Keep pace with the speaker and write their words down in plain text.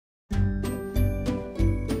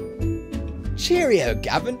Cheerio,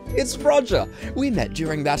 Gavin. It's Roger. We met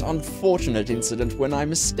during that unfortunate incident when I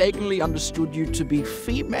mistakenly understood you to be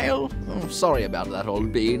female. Oh, sorry about that,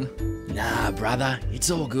 old bean. Nah, brother.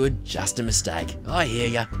 It's all good. Just a mistake. I hear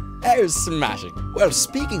ya. Oh, smashing. Well,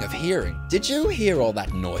 speaking of hearing, did you hear all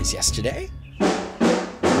that noise yesterday?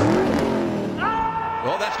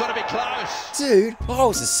 Oh, that's got to be close. Dude, I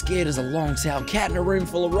was as scared as a long-tailed cat in a room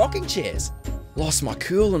full of rocking chairs. Lost my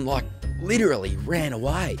cool and, literally ran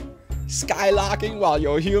away. Skylarking while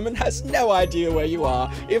your human has no idea where you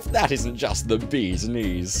are, if that isn't just the bee's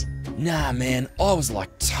knees. Nah, man, I was,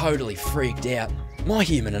 totally freaked out. My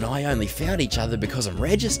human and I only found each other because I'm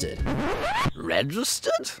registered.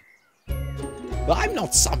 Registered? I'm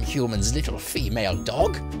not some human's little female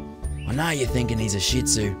dog. I know you're thinking he's a Shih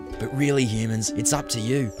Tzu, but really, humans, it's up to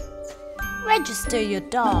you. Register your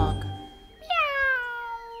dog.